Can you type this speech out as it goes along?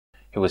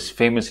He was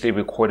famously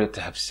recorded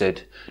to have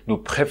said, "Nous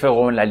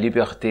préférons la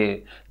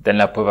liberté than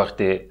la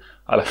pauvreté."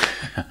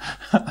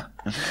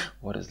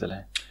 What is the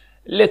line?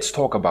 Let's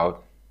talk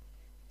about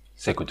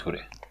Sekou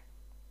Touré.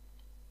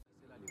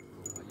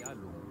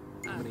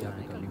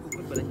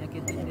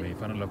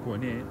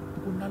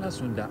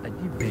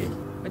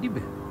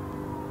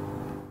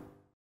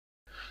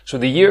 So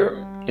the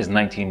year is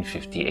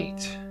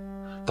 1958.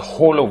 The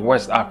whole of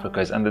West Africa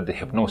is under the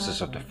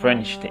hypnosis of the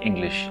French, the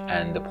English,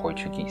 and the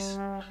Portuguese.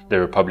 The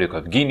Republic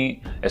of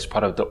Guinea is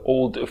part of the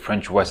old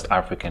French West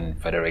African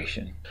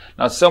Federation.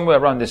 Now, somewhere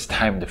around this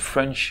time, the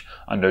French,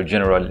 under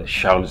General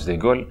Charles de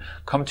Gaulle,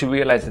 come to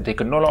realize that they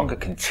could no longer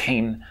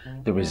contain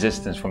the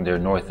resistance from their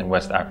North and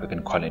West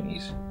African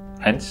colonies.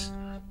 Hence,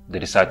 they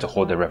decide to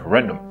hold a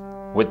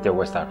referendum with their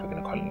West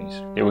African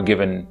colonies. They were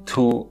given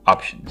two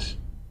options.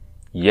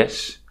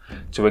 Yes,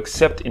 to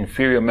accept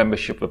inferior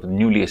membership of the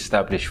newly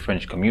established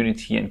French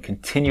community and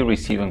continue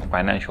receiving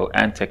financial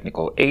and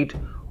technical aid,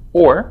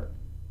 or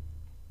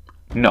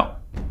no,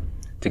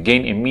 to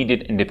gain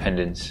immediate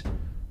independence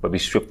but be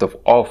stripped of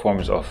all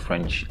forms of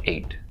French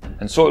aid.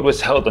 And so it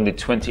was held on the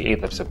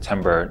 28th of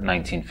September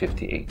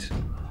 1958.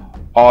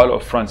 All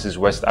of France's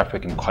West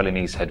African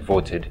colonies had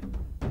voted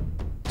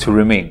to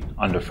remain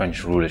under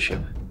French rulership,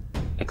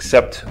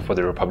 except for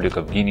the Republic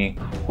of Guinea,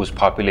 whose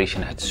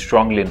population had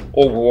strongly and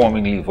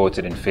overwhelmingly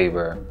voted in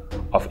favor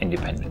of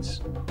independence.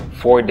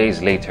 4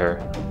 days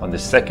later, on the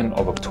 2nd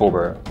of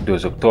October,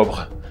 2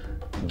 Octobre,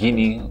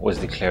 Guinea was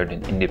declared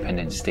an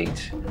independent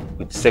state,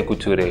 with Sekou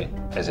Touré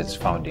as its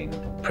founding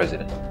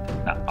president.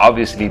 Now,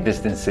 obviously, this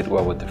didn't sit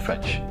well with the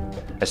French,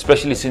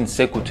 especially since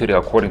Sekou Touré,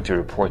 according to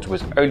reports,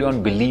 was early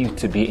on believed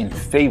to be in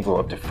favor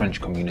of the French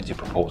community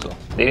proposal.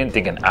 They didn't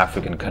think an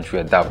African country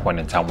at that point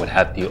in time would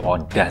have the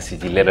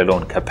audacity, let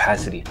alone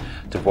capacity,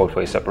 to vote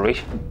for a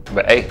separation.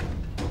 But hey,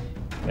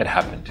 it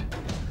happened.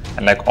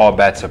 And like all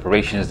bad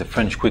separations, the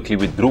French quickly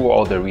withdrew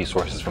all their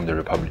resources from the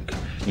Republic,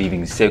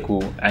 leaving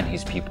Sekou and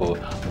his people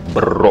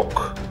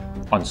broke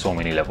on so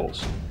many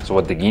levels. So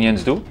what the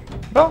Guineans do?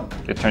 Well,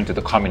 they turn to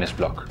the communist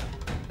bloc.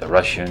 The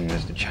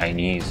Russians, the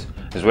Chinese,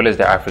 as well as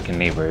their African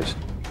neighbors,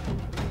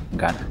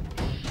 Ghana.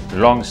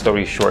 Long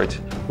story short,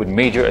 with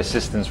major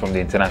assistance from the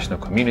international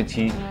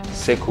community,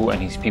 Sekou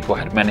and his people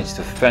had managed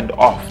to fend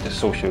off the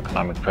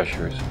socio-economic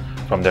pressures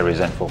from their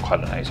resentful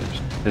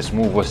colonizers. This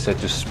move was said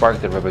to spark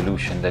the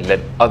revolution that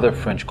led other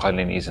French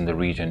colonies in the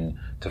region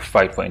to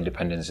fight for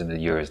independence in the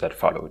years that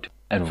followed.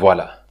 And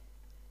voila,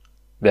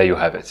 there you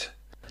have it.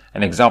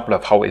 An example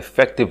of how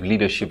effective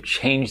leadership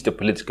changed the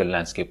political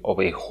landscape of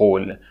a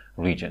whole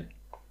region.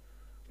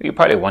 You're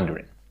probably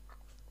wondering,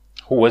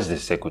 who was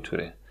this Sekou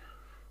Touré?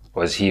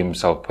 Or as he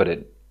himself put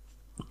it,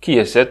 qui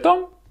est cet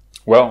homme?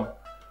 Well,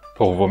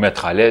 pour vous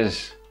mettre à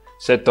l'aise,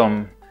 cet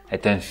homme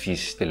est un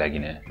fils de la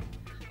Guinée.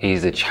 He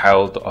is a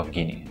child of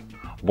Guinea,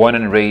 born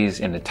and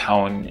raised in a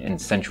town in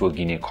central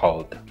Guinea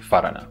called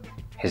Farana.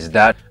 His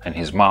dad and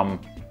his mom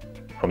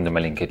from the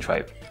Malinke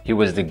tribe. He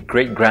was the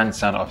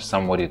great-grandson of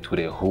Samori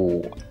Touré,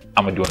 who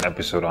I'm gonna do an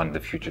episode on in the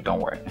future, don't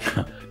worry.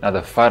 Now,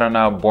 the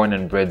Farana born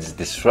and bred's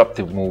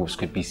disruptive moves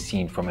could be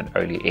seen from an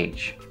early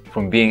age.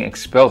 From being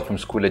expelled from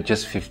school at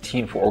just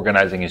 15 for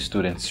organizing a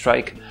student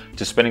strike,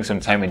 to spending some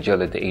time in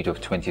jail at the age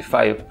of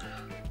 25,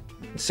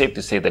 it's safe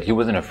to say that he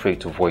wasn't afraid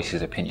to voice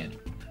his opinion.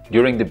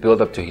 During the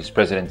build-up to his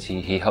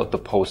presidency, he held the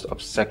post of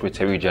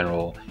Secretary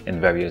General in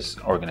various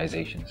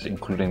organizations,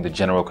 including the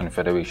General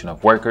Confederation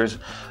of Workers,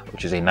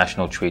 which is a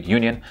national trade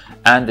union,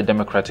 and the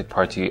Democratic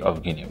Party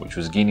of Guinea, which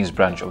was Guinea's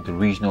branch of the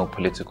regional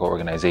political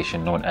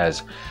organization known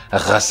as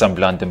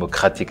Rassemblement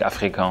Démocratique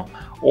Africain,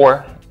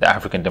 or the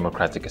African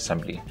Democratic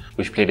Assembly,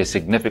 which played a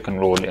significant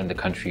role in the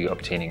country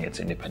obtaining its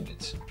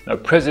independence. Now,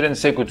 President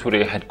Sekou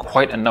Touré had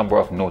quite a number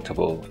of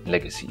notable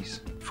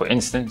legacies. For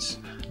instance,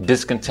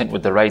 discontent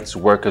with the rights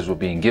workers were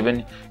being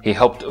given, he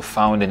helped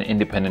found an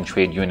independent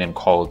trade union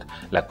called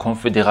La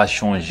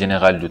Confédération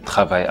Générale du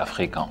Travail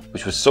Africain,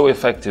 which was so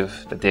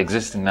effective that the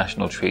existing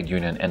national trade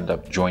union ended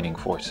up joining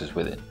forces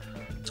with it.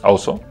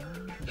 Also,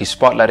 he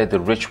spotlighted the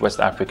rich West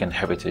African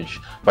heritage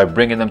by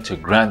bringing them to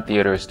grand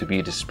theaters to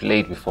be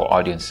displayed before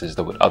audiences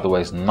that would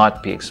otherwise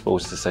not be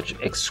exposed to such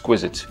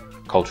exquisite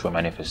cultural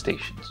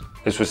manifestations.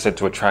 This was said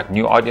to attract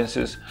new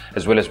audiences,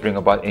 as well as bring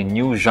about a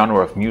new genre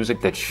of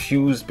music that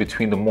fused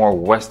between the more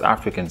West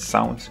African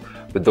sounds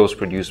with those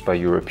produced by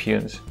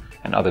Europeans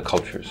and other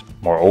cultures.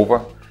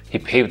 Moreover, he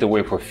paved the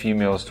way for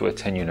females to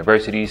attend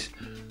universities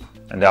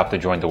and thereafter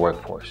joined the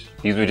workforce.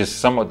 These were just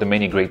some of the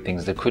many great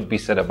things that could be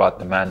said about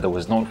the man that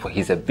was known for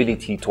his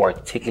ability to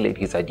articulate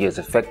his ideas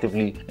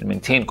effectively and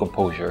maintain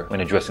composure when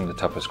addressing the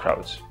toughest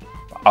crowds.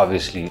 But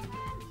obviously,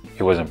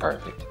 he wasn't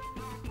perfect.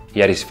 He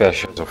had his fair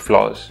share of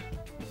flaws,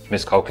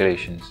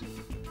 miscalculations,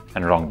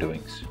 and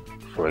wrongdoings.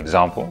 For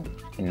example,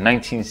 in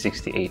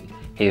 1968,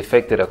 he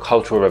effected a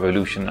cultural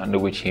revolution under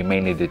which he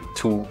mainly did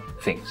two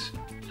things.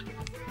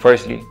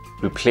 Firstly,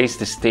 replaced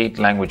the state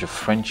language of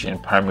French in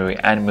primary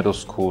and middle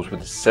schools with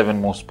the 7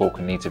 most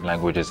spoken native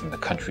languages in the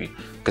country,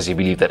 because he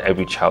believed that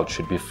every child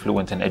should be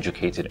fluent and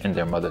educated in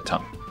their mother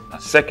tongue.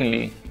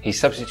 Secondly, he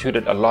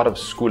substituted a lot of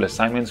school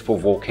assignments for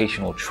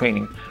vocational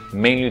training,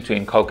 mainly to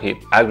inculcate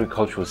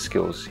agricultural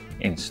skills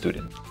in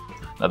students.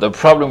 Now, the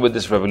problem with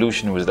this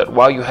revolution was that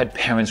while you had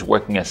parents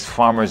working as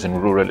farmers in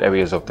rural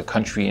areas of the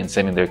country and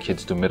sending their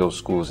kids to middle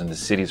schools in the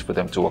cities for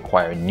them to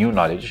acquire new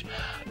knowledge,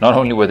 not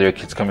only were their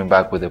kids coming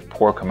back with a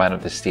poor command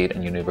of the state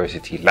and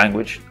university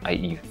language,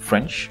 i.e.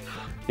 French,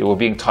 they were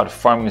being taught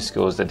farming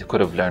skills that they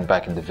could have learned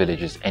back in the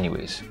villages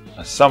anyways.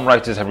 Now, some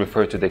writers have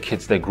referred to the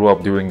kids that grew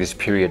up during this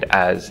period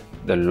as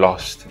the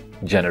lost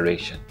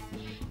generation.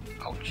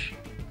 Ouch.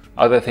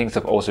 Other things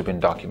have also been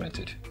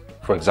documented.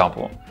 For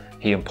example,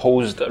 he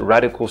imposed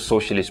radical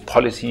socialist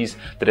policies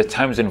that at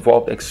times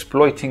involved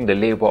exploiting the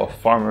labor of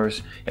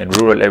farmers in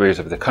rural areas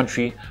of the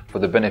country for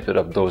the benefit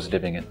of those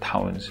living in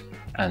towns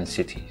and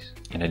cities.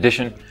 In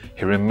addition,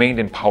 he remained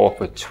in power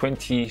for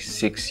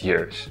 26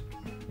 years,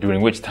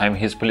 during which time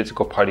his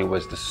political party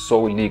was the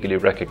sole legally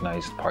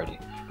recognized party.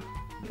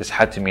 This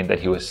had to mean that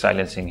he was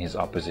silencing his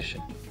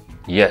opposition.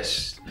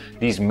 Yes,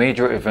 these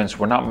major events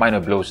were not minor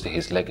blows to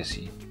his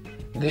legacy.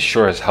 This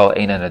sure as hell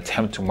ain't an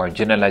attempt to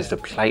marginalize the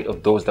plight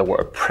of those that were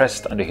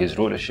oppressed under his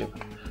rulership.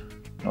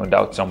 No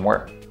doubt some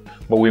were.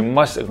 But we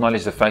must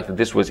acknowledge the fact that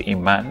this was a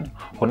man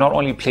who not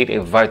only played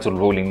a vital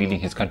role in leading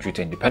his country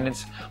to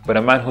independence, but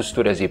a man who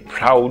stood as a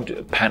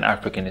proud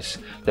pan-Africanist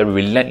that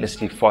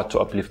relentlessly fought to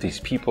uplift his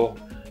people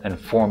and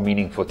form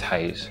meaningful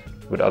ties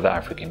with other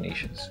African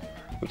nations,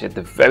 which at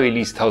the very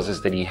least tells us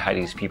that he had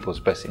his people's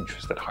best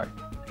interest at heart.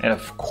 And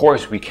of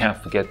course, we can't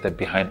forget that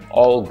behind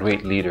all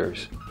great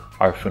leaders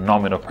are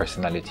phenomenal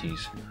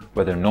personalities,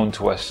 whether known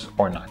to us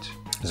or not.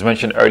 As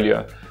mentioned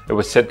earlier, it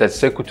was said that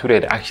Sekou Touré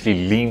had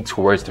actually leaned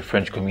towards the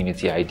French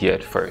community idea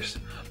at first,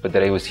 but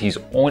that it was his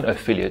own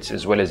affiliates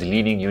as well as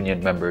leading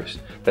union members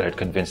that had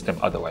convinced him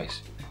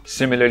otherwise.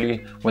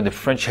 Similarly, when the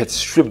French had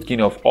stripped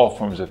Guinea of all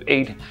forms of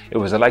aid, it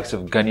was the likes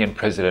of Ghanaian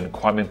President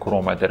Kwame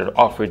Nkrumah that had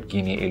offered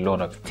Guinea a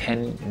loan of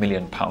 £10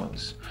 million.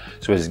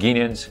 So as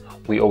Guineans,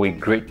 we owe a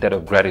great debt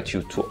of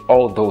gratitude to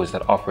all those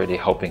that offered a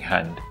helping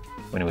hand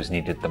when it was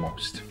needed the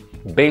most.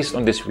 Based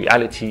on this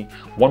reality,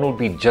 one would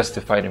be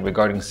justified in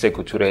regarding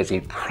Sekou Touré as a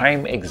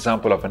prime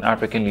example of an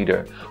African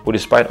leader who,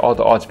 despite all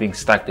the odds being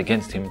stacked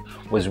against him,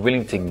 was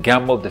willing to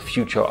gamble the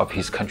future of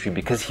his country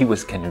because he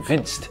was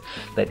convinced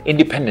that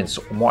independence,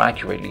 or more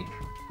accurately,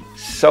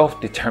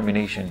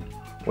 self-determination,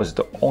 was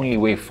the only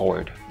way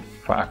forward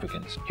for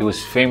Africans. He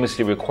was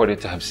famously recorded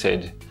to have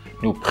said,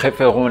 "Nous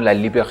préférons la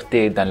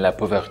liberté dans la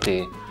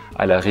pauvreté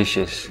à la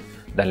richesse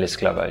dans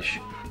l'esclavage,"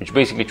 which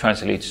basically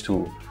translates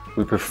to,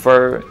 "We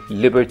prefer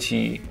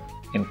liberty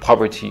in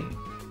poverty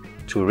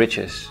to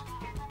riches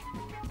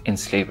in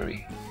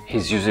slavery."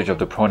 His usage of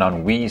the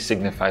pronoun "we"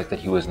 signifies that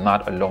he was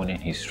not alone in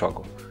his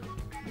struggle.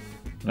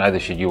 Neither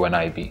should you and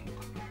I be.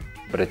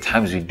 But at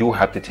times we do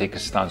have to take a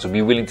stance or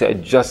be willing to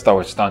adjust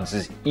our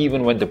stances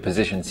even when the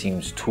position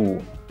seems too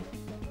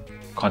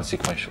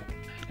consequential.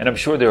 And I'm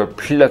sure there are a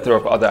plethora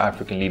of other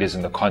African leaders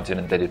in the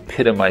continent that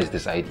epitomize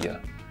this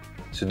idea.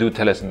 So do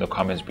tell us in the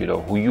comments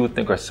below who you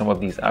think are some of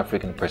these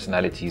African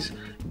personalities,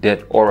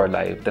 dead or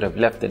alive, that have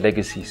left a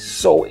legacy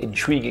so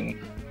intriguing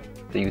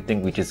that you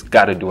think we just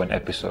gotta do an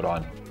episode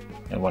on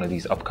in one of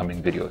these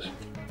upcoming videos.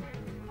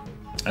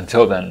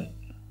 Until then,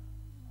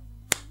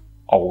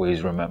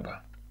 always remember,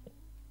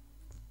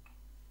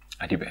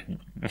 Adibeng.